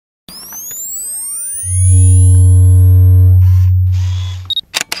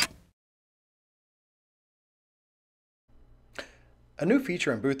A new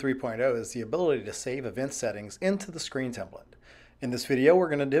feature in Boot 3.0 is the ability to save event settings into the screen template. In this video, we're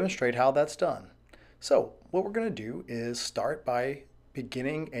going to demonstrate how that's done. So what we're going to do is start by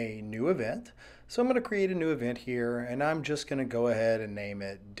beginning a new event. So I'm going to create a new event here, and I'm just going to go ahead and name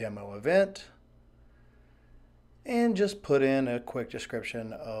it Demo Event, and just put in a quick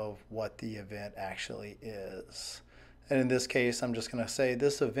description of what the event actually is. And in this case, I'm just going to say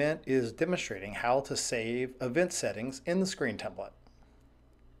this event is demonstrating how to save event settings in the screen template.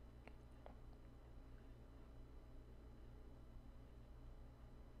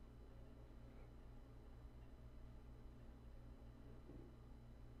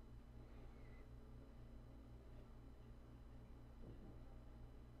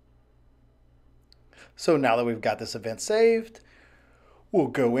 So now that we've got this event saved, we'll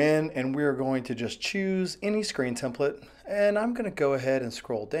go in and we're going to just choose any screen template, and I'm going to go ahead and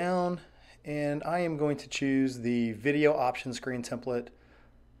scroll down, and I am going to choose the video option screen template.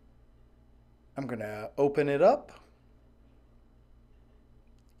 I'm going to open it up,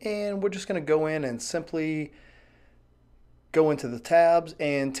 and we're just going to go in and simply go into the tabs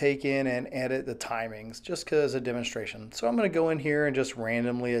and take in and edit the timings just because of demonstration. So I'm going to go in here and just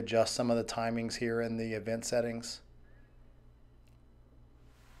randomly adjust some of the timings here in the event settings.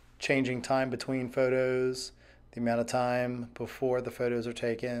 Changing time between photos, the amount of time before the photos are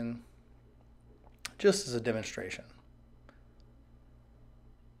taken, just as a demonstration.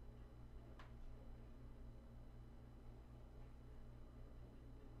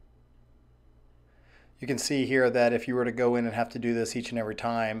 You can see here that if you were to go in and have to do this each and every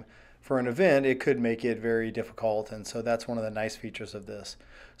time for an event, it could make it very difficult, and so that's one of the nice features of this.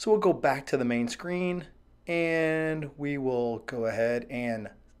 So we'll go back to the main screen, and we will go ahead and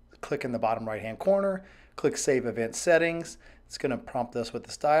click in the bottom right hand corner, click Save Event Settings. It's going to prompt us with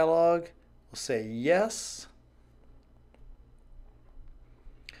this dialog. We'll say yes.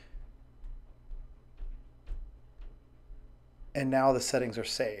 And now the settings are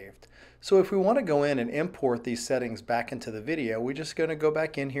saved. So if we want to go in and import these settings back into the video, we're just going to go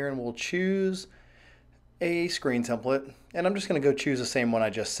back in here and we'll choose a screen template. And I'm just going to go choose the same one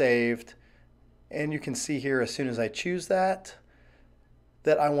I just saved. And you can see here as soon as I choose that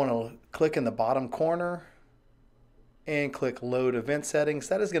I want to click in the bottom corner and click Load Event Settings.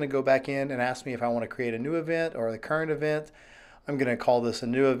 That is going to go back in and ask me if I want to create a new event or the current event. I'm going to call this a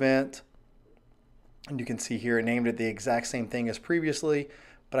new event. And you can see here it named it the exact same thing as previously,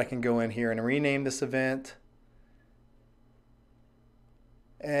 but I can go in here and rename this event.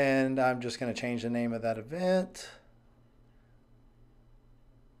 And I'm just going to change the name of that event.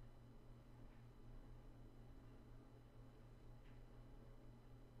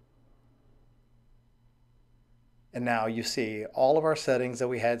 And now you see all of our settings that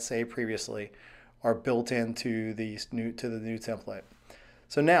we had saved previously are built into the new template.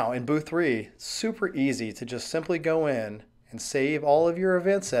 So now in Boot 3, super easy to just simply go in and save all of your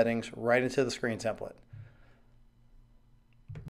event settings right into the screen template.